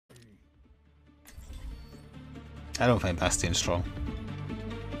I don't find Bastion strong.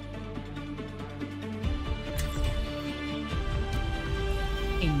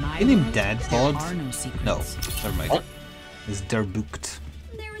 You name Dad Bod? No, never mind. What? It's Derbooked.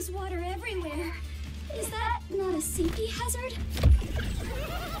 There is water everywhere. Is that not a safety hazard?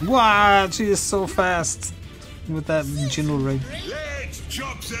 Wow, she is so fast with that Juno rig. Let's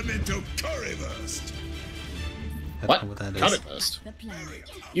chop them into currywurst. I What? don't know what that Cut is. it first.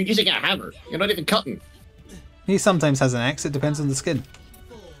 You're using a hammer. You're not even cutting. He sometimes has an axe, it depends on the skin.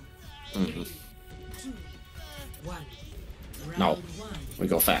 Mm-hmm. No. We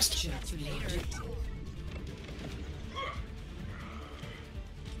go fast.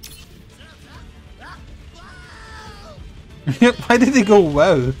 Why did they go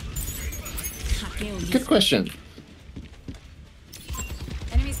wow? Good question.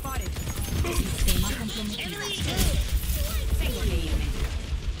 Enemy spotted.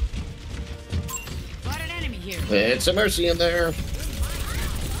 Got an enemy here. It's a Mercy in there.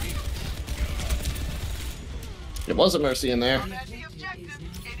 It was a Mercy in there.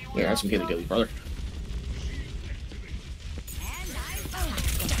 Yeah, that's some gilly brother.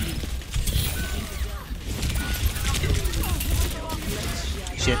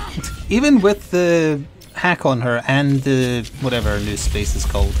 Shit. Even with the hack on her and the whatever her new space is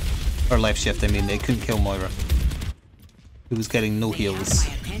called, or life shift, I mean, they couldn't kill Moira, who was getting no heals.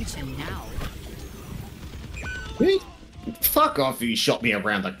 Really? Fuck off! You shot me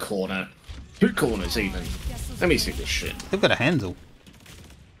around the corner. 2 corners even. Let me see this shit. They've got a handle.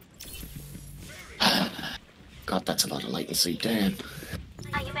 God, that's a lot of latency. Damn.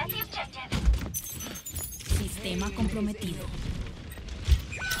 Are you at the objective? Sistema comprometido.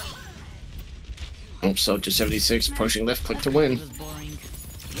 Oh, Soldier 76 approaching left click to win.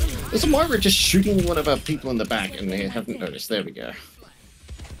 There's a Moira just shooting one of our people in the back and they haven't noticed. There we go.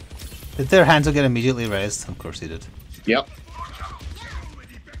 Did their handle get immediately raised? Of course he did. Yep.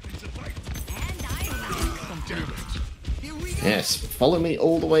 Yes, follow me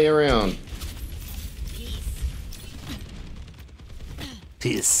all the way around.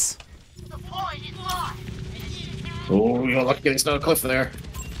 Peace. Oh, you're lucky getting snow cliff there.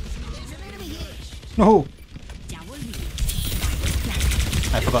 No!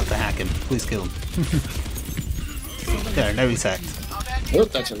 I forgot to hack him. Please kill him. There, now he's hacked. Oh,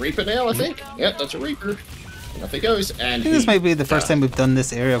 that's a Reaper now, I think. Yep, that's a Reaper. And off he goes, and I think this might be the first time we've done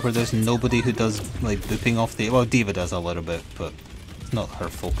this area where there's nobody who does, like, booping off the... Well, Diva does a little bit, but it's not her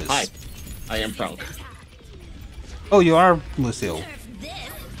focus. Hi, I am Prunk. Oh, you are Lucille.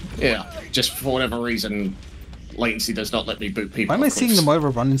 Yeah, just for whatever reason, latency does not let me boot people. Why am I off seeing the cliffs. Moira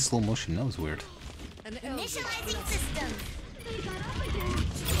run in slow motion? That was weird. Initializing system.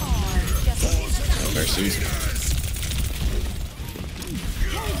 Mercies.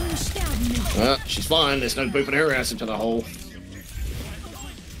 She's fine. There's no booping her ass into the hole.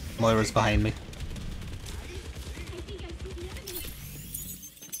 Moira's behind me.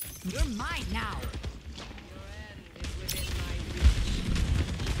 You're mine now.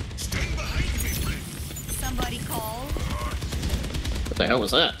 Somebody call. What the hell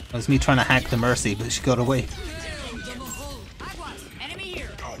was that? That was me trying to hack the Mercy, but she got away. Enemy here.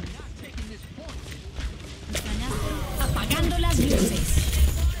 Apagando las luces.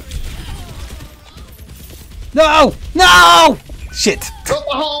 No! No! Shit! Go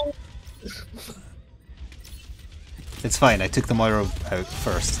the hole! It's fine, I took the Moira out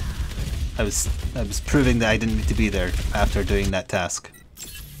first. I was proving that I didn't need to be there after doing that task.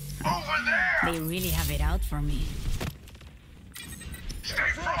 They really have it out for me.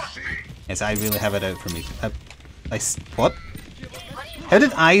 Yes, I really have it out for me. What? How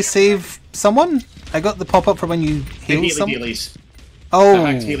did I save someone? I got the pop-up for when you heal someone? Healy-dealies. Oh!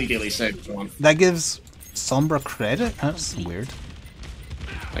 Healy-dealy saved one. That gives Sombra credit? That's weird.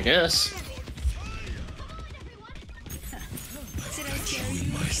 I guess.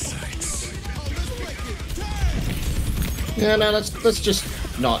 Yeah, no, let's just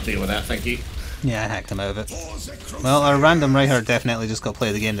not deal with that, thank you. Yeah, I hacked him out of it. Well, our random Reinhardt definitely just got play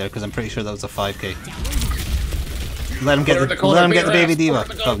of the game there because I'm pretty sure that was a 5k. Let him get the baby diva.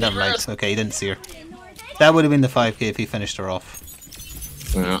 Oh, never mind. Okay, he didn't see her. That would have been the 5k if he finished her off.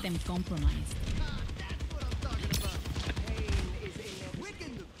 Yeah.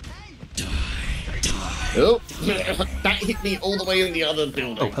 Oh, that hit me all the way in the other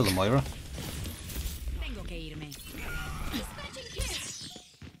building. Oh, hello, Moira.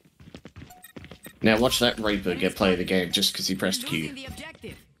 Now watch that Reaper get play of the game just because he pressed Q.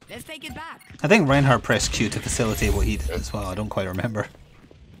 Let's take it back. I think Reinhardt pressed Q to facilitate what he did as well. I don't quite remember.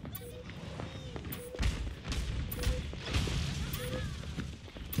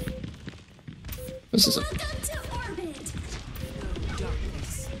 This is a...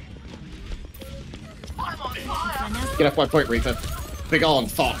 Get off my point, Reaper. Big on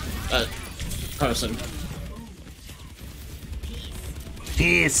thought person.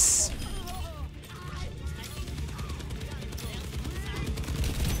 Peace.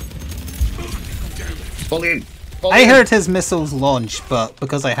 Pull in. I heard his missiles launch, but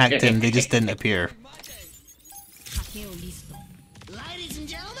because I hacked him, they just didn't appear. Ladies and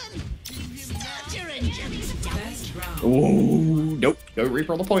gentlemen, start your engines. Ooh, nope. Go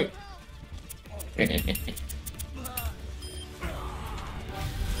Reaper on the point.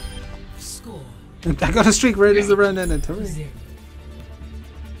 Score. I got a streak right as the round ended. Did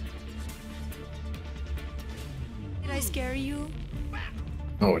I scare you?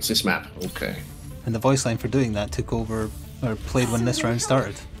 Oh, it's this map. Okay. And the voice line for doing that took over, or played when this round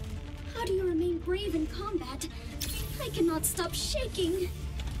started. How do you remain brave in combat? I cannot stop shaking.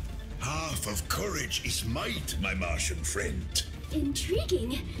 Half of courage is might, my Martian friend.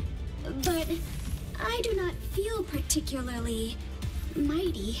 Intriguing. But I do not feel particularly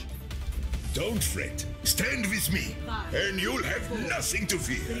mighty. Don't fret. Stand with me, and you'll have nothing to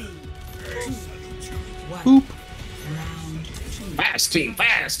fear. Boop. Fast, team,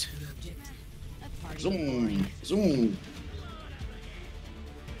 fast! Zoom, zoom.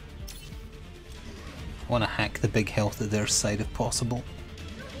 I want to hack the big health of their side if possible.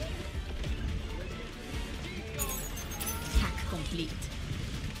 Hack complete.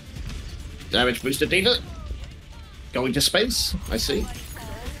 Damage booster diva. Going to space, I see.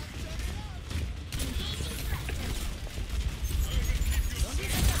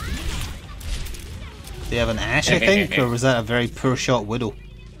 They have an Ashe, I think, or was that a very poor shot Widow?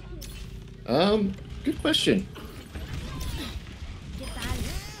 Good question.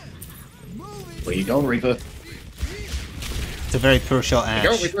 Where you going, Reaper? It's a very poor shot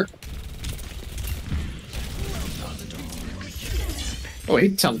Go, Ashe. Reaper. Oh, he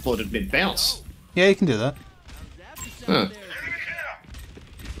teleported mid-bounce. Yeah, you can do that. Huh.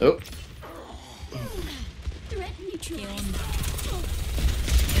 Oh. Threat neutralized.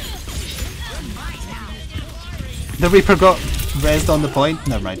 The Reaper got rezzed on the point.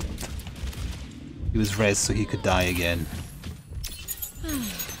 Never mind. He was rezzed so he could die again.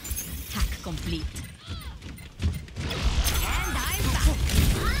 Hack complete.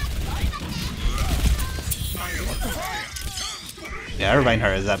 Yeah, our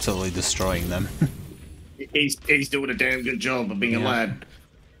Reinhardt is absolutely destroying them. He's doing a damn good job of being a lad.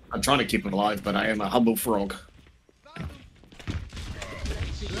 I'm trying to keep him alive, but I am a humble frog.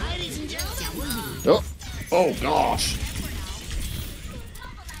 Oh, oh gosh.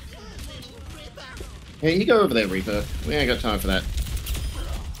 Hey, you go over there, Reaper. We ain't got time for that.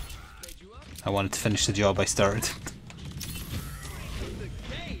 I wanted to finish the job I started.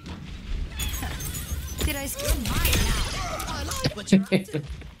 Did I scare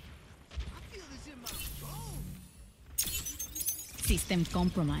System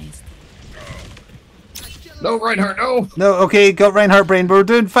compromised. No, Reinhardt, no! No, okay, got Reinhardt brain, but we're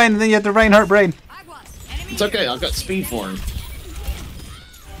doing fine, and then you have the Reinhardt brain. It's okay, I've got speed for him.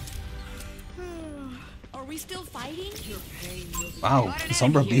 Are we still fighting? Wow,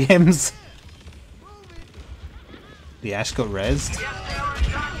 Sombra BMs. The Ashe got rezzed.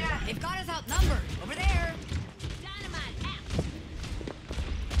 They've got us outnumbered. Over there.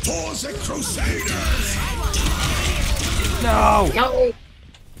 For the Crusaders! No! No!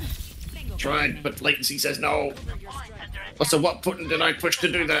 Tried, but latency says no. So what button did I push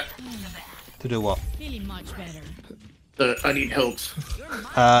to do that? To do what? Feeling much better. I need help.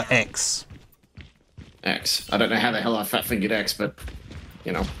 X. X. I don't know how the hell I fat-fingered X, but,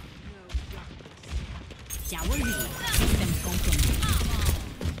 you know. System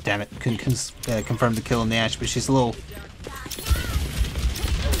compromised. Damn it, couldn't confirm the kill on the Ashe, but she's low.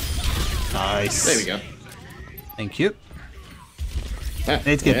 Nice. There we go. Thank you.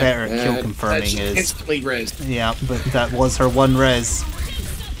 Need to get better at kill confirming is... Instantly rezzed. Yeah, but that was her one res.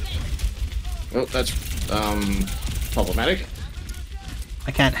 Oh, that's, problematic.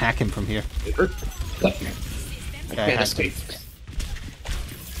 I can't hack him from here. I Okay, can't hack escape.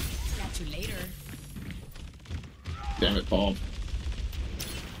 Catch you later. Damn it, Bob.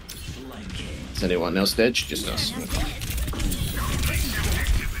 Is anyone else dead? Just us.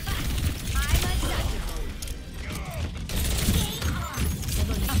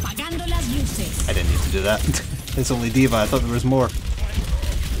 Apagando las luces. I didn't need to do that. It's only Diva, I thought there was more.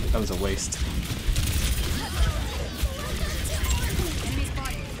 That was a waste.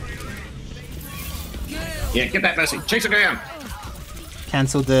 Yeah, get that Mercy. Chase her down.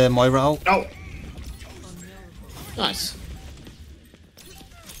 Cancelled the Moira ult. No. Nice.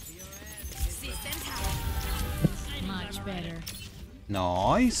 Much better.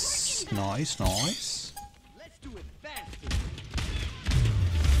 Nice. Nice, nice.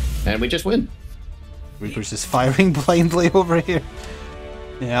 And we just win. Reaper's just firing blindly over here.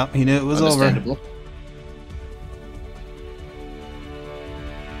 Yeah, he knew it was over. Understandable.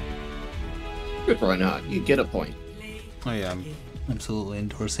 Good, Reinhardt. You get a point. Oh yeah, I'm absolutely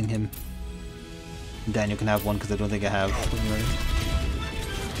endorsing him. Daniel can have one because I don't think I have.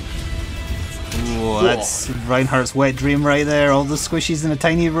 Ooh, that's Reinhardt's wet dream right there. All the squishies in a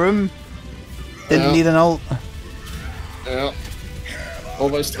tiny room. Didn't need an ult. Yeah.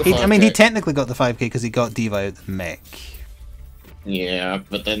 Almost. I mean, he technically got the 5k because he got D.Va out the mech. Yeah,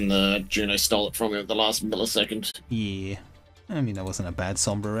 but then the Juno stole it from him at the last millisecond. Yeah. I mean, that wasn't a bad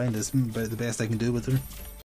Sombra round. It's about the best I can do with her.